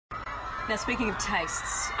Now, speaking of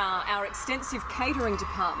tastes, our extensive catering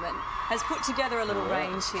department has put together a little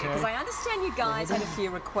range here, because I understand you guys had a few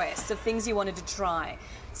requests of things you wanted to try.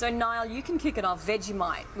 So, Niall, you can kick it off.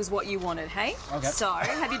 Vegemite was what you wanted, hey? Okay. So,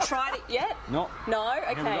 have you tried it yet? No. No?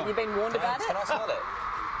 Okay, you've been warned about it? Can I smell it?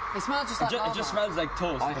 It smells just like It just smells like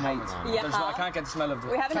toast at the moment. Yeah. I can't get the smell of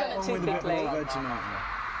it. We haven't done it too quickly.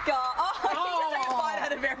 Go. Oh, you take a bite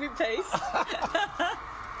out of every piece.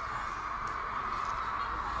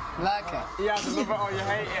 Like it. You either love it or you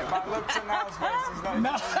hate it, but look to Niall's face, he's not...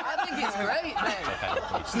 No. I think it's great, mate.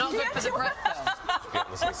 It's not good for the breath,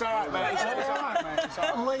 though. It's all right, mate. It's all right, mate. It's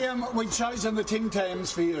all right. We've chosen the Tim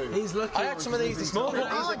Tams for you. He's looking. I had some of these this morning.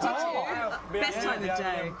 Oh, did you? Best time of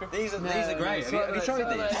day. These are great. Have you tried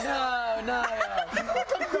these? No.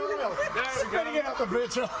 Spitting it up the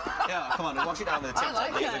virtual. Yeah, come on, wash it down with the Tim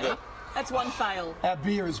Tams. like These are good. That's one fail. Our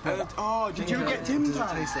beer is better. Oh, did you get Tim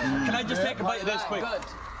Tams? Can I just take a bite of this quick? Good.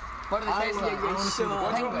 What do they taste like?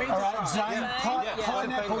 What do you want me to All right, try? Zane,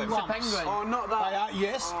 pineapple lumps. Oh, not that. They are,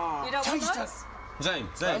 yes. You don't want those? Zane.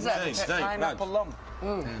 Pineapple lump.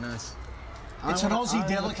 Yeah, nice. It's an Aussie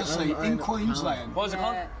delicacy in Queensland. What was it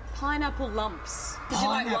called? Pineapple lumps. Did you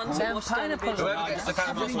like one to wash down the Pineapple. Whoever gets the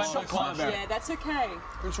caramel smash. Yeah, that's okay.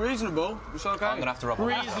 It's reasonable. It's okay. I'm going to have to rub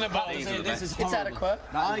Reasonable. This is It's adequate.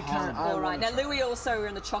 I can't. All right. Now, Louis also are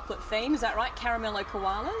in the chocolate theme. Is that right? Caramello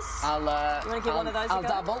koalas. I'll, You want to give one of those a I'll go?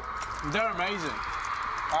 double. They're amazing.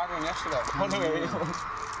 I had one yesterday.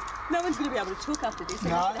 No one's going to be able to talk after this.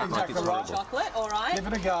 No, exactly right. Chocolate, all right. Give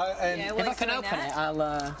it a go. And, Yeah, If well, I can open it, I'll...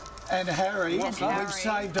 and Harry, Harry. we've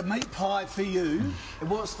saved a meat pie for you.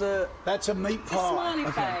 What's the... That's a meat The pie. smiley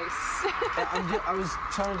face. I was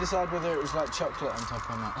trying to decide whether it was like chocolate on top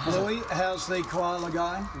or not. Louis, how's the koala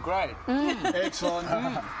going? Great. Excellent.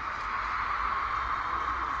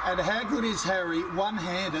 And how good is Harry,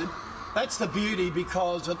 one-handed? That's the beauty,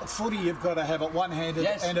 because at the footy you've got to have it one-handed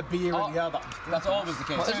and a beer in the other. That's always the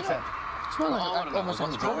case. What is it? It smells like almost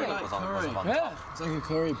like curry. Yeah, it's like a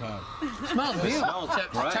curry pie. Smells beautiful.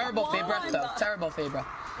 Terrible for your breath, though. Why? Terrible for your breath.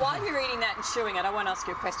 While you're eating that and chewing it, I won't ask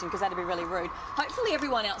you a question because that'd be really rude. Hopefully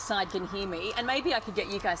everyone outside can hear me, and maybe I could get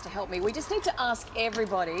you guys to help me. We just need to ask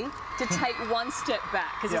everybody to take one step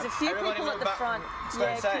back, because there's a few people at the front.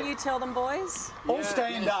 Yeah, can you tell them, boys? All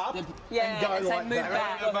stand up and go say like move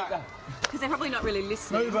that. back. Because they're probably not really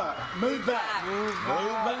listening. Move back, move back, move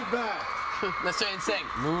back. Let's try and sing.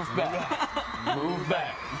 Move back. Move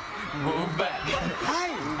back. Move back.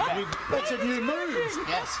 Hey, that's a new move.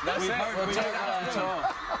 Yes.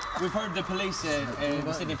 We've heard the police,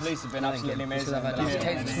 the Sydney police have been absolutely amazing.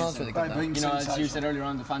 It smells really good, though. You know, as you said earlier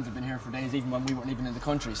on, the fans have been here for days, even when we weren't even in the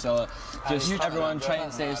country. So just everyone try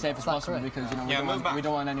and stay as safe as possible, because you know we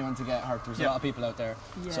don't want anyone to get hurt. There's a lot of people out there.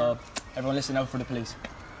 So everyone listen out for the police.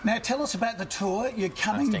 Now tell us about the tour. You're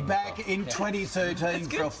coming back in 2013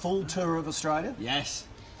 for a full tour of Australia. Yes,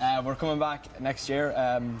 we're coming back next year.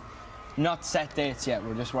 Not set dates yet.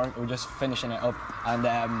 We're just finishing it up, and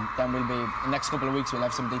then we'll be in the next couple of weeks. We'll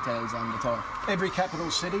have some details on the tour. Every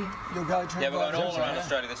capital city you'll go to. Yeah, we're going all around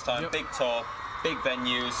Australia this time. Big tour, big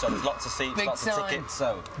venues, so there's lots of seats, lots of tickets.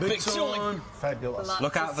 So Big time. Fabulous.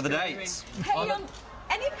 look out for the dates. Hey,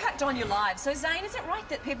 an impact on your lives. So, Zane, is it right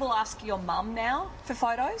that people ask your mum now for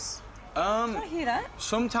photos? Did I hear that?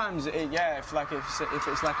 Sometimes, if it's like a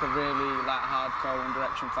really like hardcore One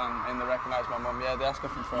Direction fan and they recognise my mum, yeah, they ask her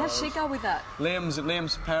for photos. How'd she go with that?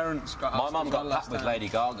 Liam's parents got. My mum got packed with Lady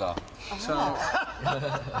Gaga. So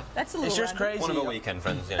that's a little. It's just crazy. One of her weekend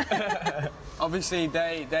friends, yeah. Obviously,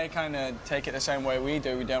 they kind of take it the same way we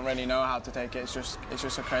do. We don't really know how to take it. It's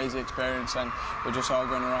just a crazy experience, and we're just all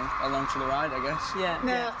going along for the ride, I guess. Yeah.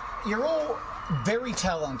 Now you're all very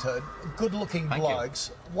talented, good-looking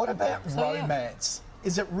blokes. What about romance?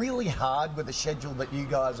 Is it really hard with the schedule that you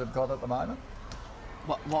guys have got at the moment?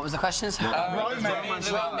 What was the question? Romance.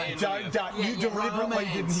 Don't. You deliberately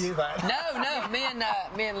didn't hear that. No. Me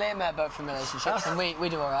and Liam are both in relationships, and we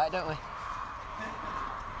do all right, don't we?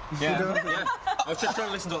 Yeah. I was just trying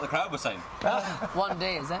to listen to what the crowd was saying. One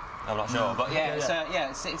day, is it? I'm not sure, but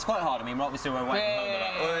it's quite hard. I mean, obviously we're away from home a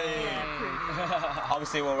lot.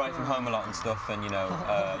 Obviously we're away from home a lot and stuff, and you know,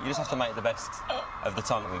 you just have to make the best of the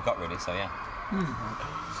time that we've got, really. So yeah.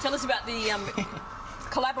 Tell us about the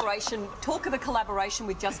collaboration. Talk of a collaboration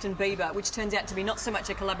with Justin Bieber, which turns out to be not so much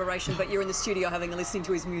a collaboration, but you're in the studio having a listening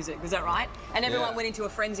to his music. Was that right? And everyone went into a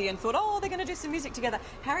frenzy and thought, oh, they're going to do some music together.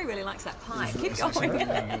 Harry really likes that pie. Keep going. You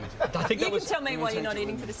can tell me why you're not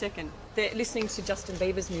eating for the second. They're listening to Justin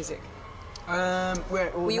Bieber's music.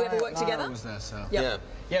 Will you ever work together? Was there, so. Yeah.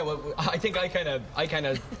 Yeah, well, I think I kind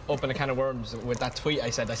of opened a can of worms with that tweet I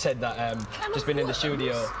said. I said that just been in the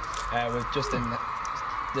studio with Justin.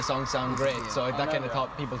 the songs sound great. So that kind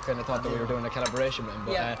of people kind of thought that we were doing a collaboration with him.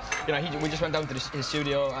 But you know, we just went down to his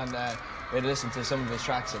studio and we had listened to some of his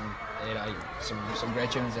tracks, and you know, some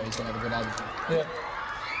great tunes there. He's gonna have a good album. Yeah.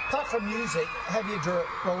 Apart from music, how do you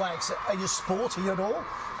relax? Are you sporty at all?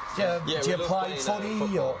 Do you play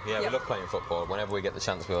footy? Or? Yeah, we love playing football. Whenever we get the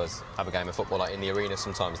chance, we always have a game of football. Like in the arena,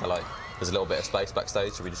 sometimes there's a little bit of space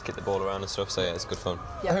backstage, so we just kick the ball around and stuff. So yeah, it's good fun.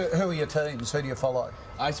 Yep. Who are your teams? Who do you follow?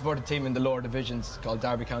 I support a team in the lower divisions called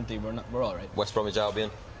Derby County. We're all right. West Bromwich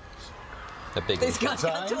Albion. The big These guys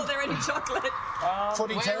can't tell they're any chocolate.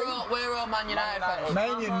 Footy team? We're all Man United fans.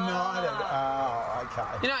 Man United. Oh,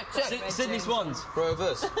 okay. United. Sydney Swans.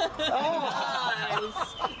 Rovers.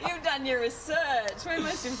 Nice. You've done your research. We're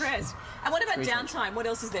most impressed. And what about downtime? What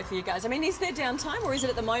else is there for you guys? I mean, is there downtime, or is it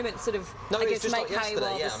at the moment sort of, No, I it's guess, just make like hay yesterday.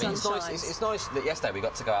 while Yeah, the I mean, sun it's nice. shines? It's nice that yesterday we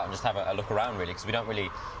got to go out and just have a look around, really, because we don't really,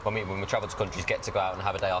 when we travel to countries, get to go out and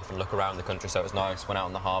have a day off and look around the country. So it was nice. Went out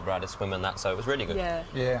on the harbour, had a swim and that. So it was really good.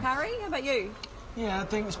 Yeah. Harry, how about you? Yeah, I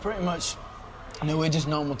think it's pretty much. You know, we're just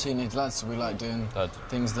normal teenage lads, so we like doing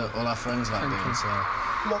things that all our friends like doing. So.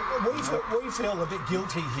 Look, we feel a bit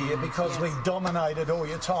guilty here because we've dominated all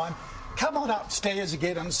your time. Come on upstairs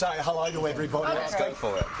again and say hello to everybody. Let's go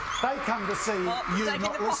for it. They come to see you,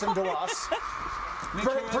 not listen to us.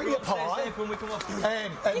 Bring your pie.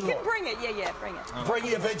 And You can bring it. Yeah, bring it. bring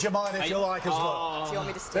your Vegemite if you like as well. Do you want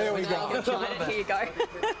me to steal There we it? go. I'll try it. Here you go.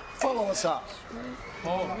 Follow us up.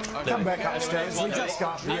 Come back upstairs. We just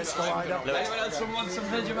got the escalator. Anyone else want some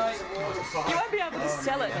Vegemite? You won't be able to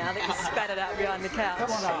sell it now that you spat it out behind the couch.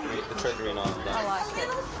 Come on up. The Treasury and all I like it.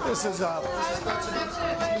 This is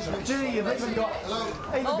gee, you've even got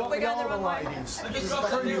we're the going the older wrong way. ladies.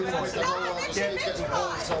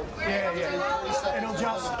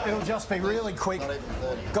 Yeah. It'll just be really quick.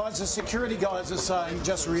 Guys, the security guys are saying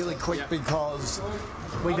just really quick because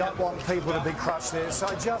we don't want people to be crushed there. So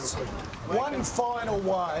just one final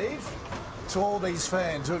wave to all these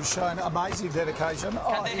fans who have shown amazing dedication.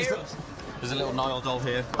 There's a little Nile doll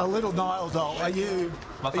here. A little Nile doll. Are you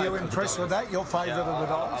favourite impressed with that? Your favourite of the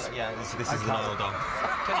dolls? Yeah, this is the Nile doll.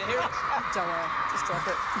 Can they hear us? Don't worry, just drop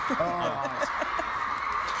it. All right.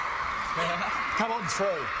 Come on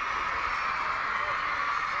through.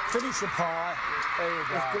 Finish your pie. There you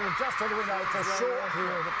go. We've just had a window for a short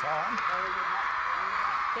period of time.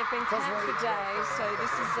 They've been camped for days, so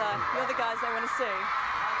this is you're the guys they want to see.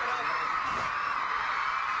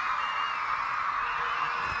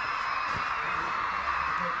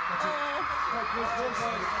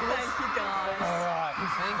 Thank you, guys. All right.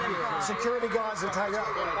 Thank you. Security guys will take it.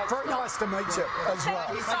 Very nice to meet you as well.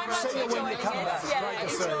 Thank you so much See you for when you joining come us. back. Great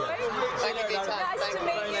to see you. Nice to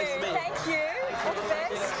meet you. Thank you. All the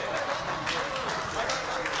best.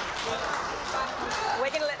 We're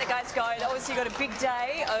going to let the guys go. Obviously, you've got a big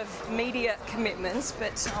day of media commitments,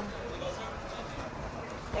 but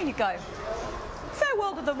there you go.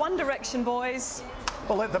 Farewell to the One Direction boys.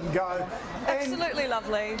 We'll let them go. Absolutely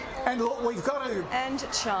lovely. And look, we've got to. And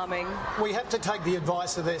charming. We have to take the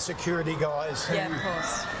advice of their security guys who Yeah, of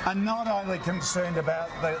course. are not only concerned about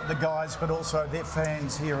the guys, but also their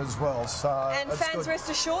fans here as well. So And fans, good. rest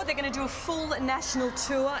assured, they're going to do a full national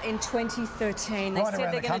tour in 2013. They Right said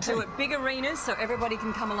around they're the going to do country. it big arenas so everybody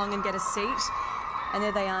can come along and get a seat. And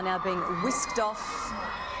there they are now being whisked off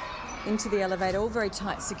into the elevator, all very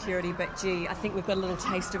tight security, but gee, I think we've got a little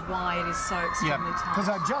taste of why it is so extremely because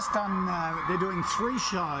tight. they've just done, they're doing 3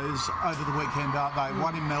 shows over the weekend, aren't they?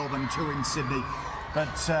 1 in Melbourne, 2 in Sydney. But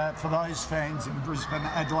for those fans in Brisbane,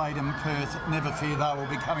 Adelaide and Perth, never fear, they will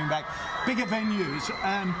be coming back. Bigger venues.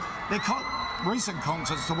 Their recent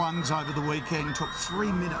concerts, the ones over the weekend, took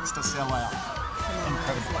 3 minutes to sell out.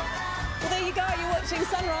 Incredible. Well, there you go. You're watching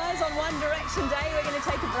Sunrise on One Direction Day. We're going to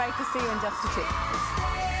take a break. We'll see you in just a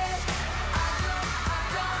tick.